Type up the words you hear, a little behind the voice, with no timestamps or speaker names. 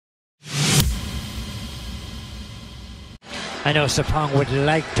I know Sapong would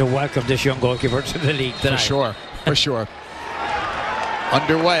like to welcome this young goalkeeper to the league tonight. For sure.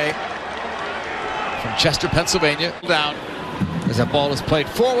 Underway from Chester, Pennsylvania. Down as that ball is played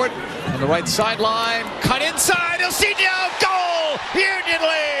forward on the right sideline. Cut inside. Ilsinho. Goal. Union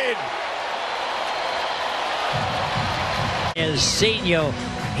lead. Ilsinho,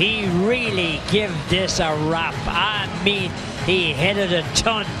 he really give this a rap. I mean, he hit it a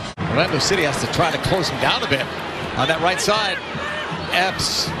ton. Orlando City has to try to close him down a bit on that right side.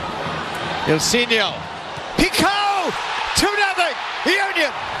 Epps. Ilsinho. Pico. 2-0.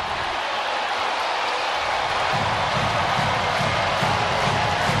 Union.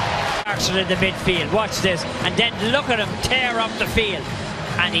 In the midfield, watch this, and then look at him tear up the field,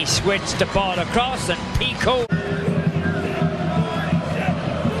 and he switched the ball across, and Pico.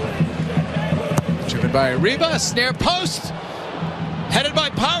 Driven by Rivas, near post, headed by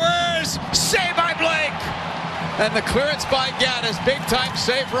Powers, saved by Blake, and the clearance by Gaddis, big time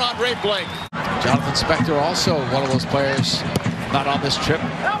save for Andre Blake. Jonathan Spector, also one of those players not on this trip,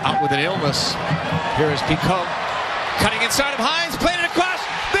 out with an illness. Here is Pico, cutting inside of Hines, played it across.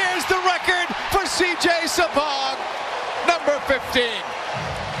 There's the record for CJ Sapong, number 15.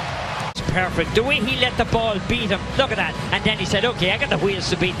 It's perfect. The way he let the ball beat him, look at that. And then he said, okay, I got the wheels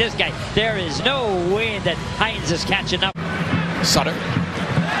to beat this guy. There is no way that Hines is catching up. Sutter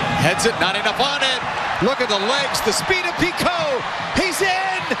heads it, not enough on it. Look at the legs, the speed of Pico. He's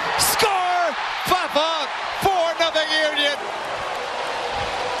in, score, Fafa, 4-0 Union.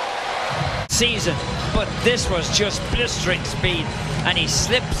 Season, but this was just blistering speed, and he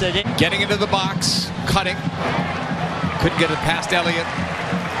slips it in. Getting into the box, cutting, couldn't get it past Elliott.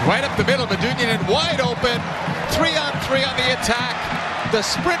 Right up the middle, Medunian wide open, 3-on-3 on the attack. The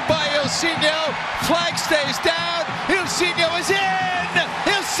sprint by Ilsinho, flag stays down, Ilsinho is in!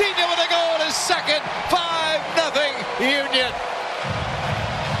 Ilsinho with a goal, his second, 5-0 Union.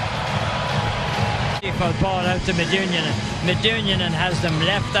 Ball out to Medunian has them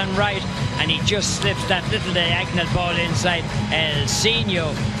left and right, and he just slips that little diagonal ball inside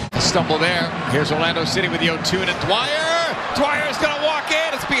Ilsinho. Stumble there. Here's Orlando City with Yotun and Dwyer. Dwyer's going to walk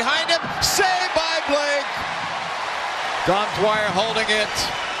in. It's behind him. Saved by Blake. Don Dwyer holding it.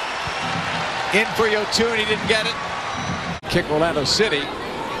 In for Yotun. He didn't get it. Kick Orlando City.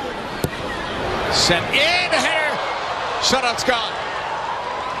 Sent in. Header. Shutout's gone.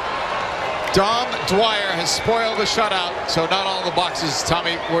 Dom Dwyer has spoiled the shutout, so not all the boxes,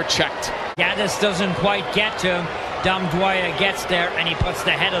 Tommy, were checked. Gaddis doesn't quite get to him. Dom Dwyer gets there, and he puts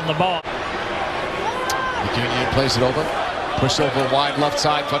the head on the ball. Union plays it over. Pushed over wide left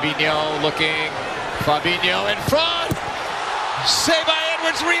side. Fabinho looking. Fabinho in front. Saved by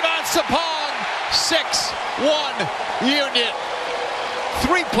Edwards. Rebound. Sapong. 6-1 Union.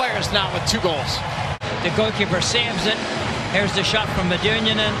 3 players now with 2 goals. The goalkeeper saves it. Here's the shot from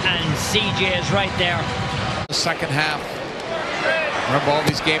Medunian, and CJ is right there. The second half. Remember all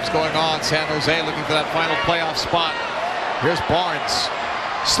these games going on. San Jose looking for that final playoff spot. Here's Barnes.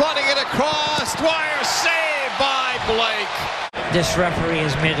 Slotting it across. Dwyer saved by Blake. This referee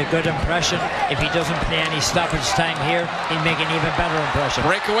has made a good impression. If he doesn't play any stoppage time here, he'll make an even better impression.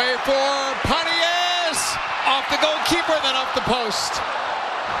 Breakaway for Pontius. Off the goalkeeper, then off the post.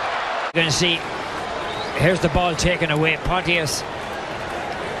 You're going to see. Here's the ball taken away. Pontius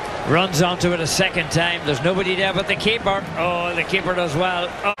runs onto it a second time. There's nobody there but the keeper. Oh, the keeper does well.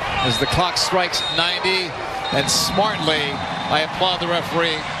 Oh. As the clock strikes 90, and smartly, I applaud the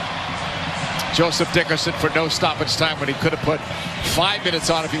referee, Joseph Dickerson, for no stoppage time when he could have put 5 minutes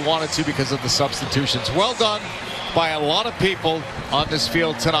on if he wanted to because of the substitutions. Well done by a lot of people on this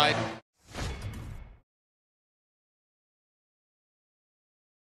field tonight.